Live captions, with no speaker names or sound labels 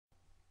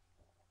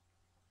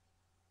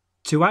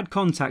To add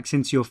contacts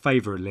into your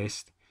favourite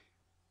list,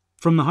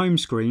 from the home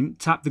screen,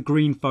 tap the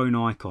green phone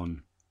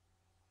icon.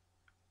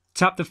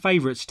 Tap the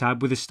Favourites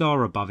tab with a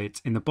star above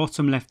it in the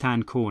bottom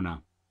left-hand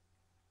corner.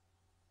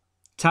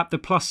 Tap the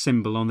plus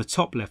symbol on the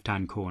top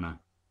left-hand corner.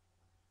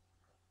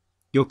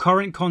 Your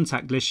current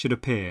contact list should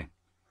appear.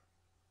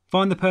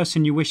 Find the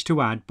person you wish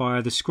to add by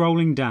either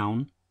scrolling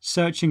down,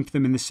 searching for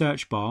them in the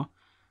search bar,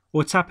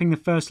 or tapping the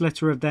first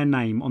letter of their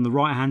name on the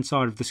right-hand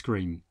side of the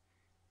screen.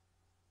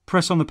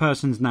 Press on the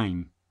person's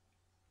name.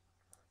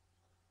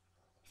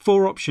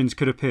 4 options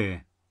could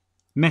appear: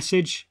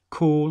 message,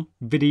 call,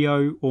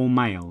 video, or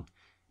mail,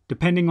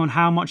 depending on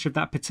how much of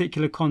that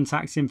particular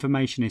contact's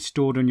information is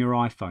stored on your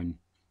iPhone.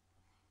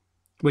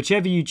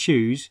 Whichever you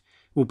choose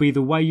will be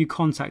the way you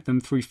contact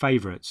them through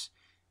favourites.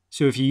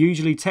 So if you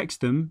usually text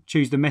them,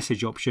 choose the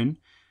message option,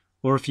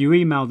 or if you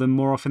email them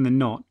more often than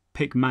not,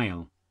 pick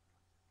mail.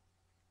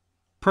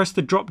 Press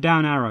the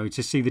drop-down arrow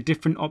to see the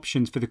different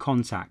options for the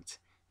contact.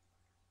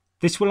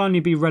 This will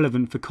only be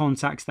relevant for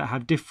contacts that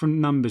have different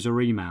numbers or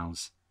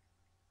emails.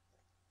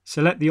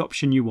 Select the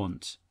option you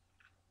want.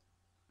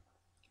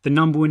 The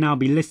number will now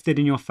be listed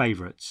in your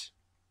favourites.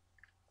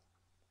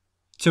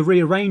 To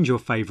rearrange your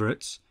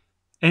favourites,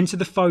 enter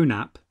the phone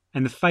app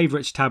and the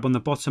Favourites tab on the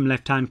bottom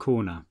left-hand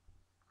corner.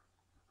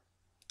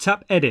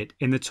 Tap Edit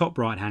in the top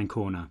right-hand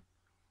corner.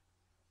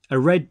 A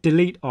red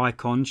delete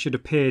icon should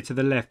appear to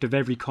the left of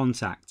every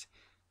contact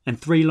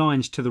and 3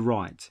 lines to the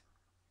right.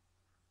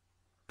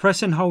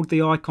 Press and hold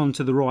the icon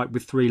to the right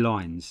with 3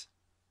 lines.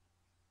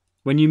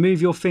 When you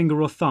move your finger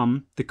or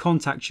thumb, the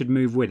contact should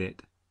move with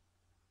it.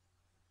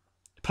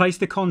 Place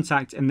the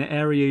contact in the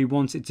area you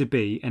want it to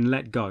be and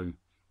let go.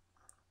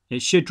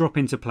 It should drop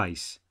into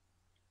place.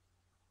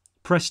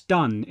 Press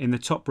Done in the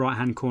top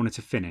right-hand corner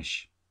to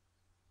finish.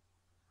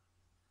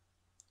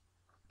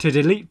 To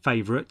delete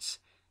favourites,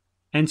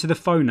 enter the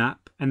phone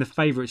app and the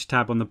Favourites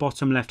tab on the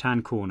bottom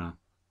left-hand corner.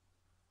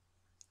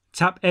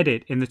 Tap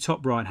Edit in the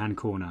top right-hand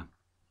corner.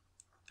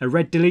 A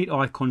red delete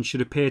icon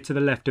should appear to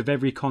the left of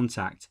every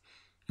contact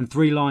and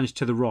 3 lines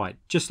to the right,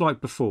 just like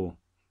before.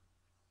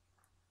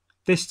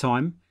 This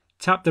time,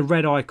 tap the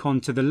red icon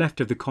to the left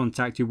of the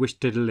contact you wish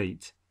to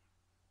delete.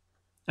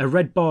 A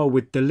red bar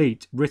with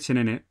Delete written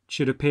in it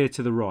should appear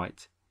to the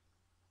right.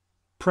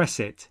 Press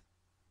it.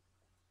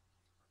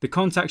 The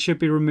contact should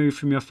be removed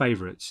from your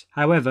favourites.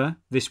 However,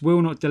 this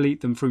will not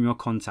delete them from your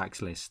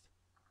contacts list.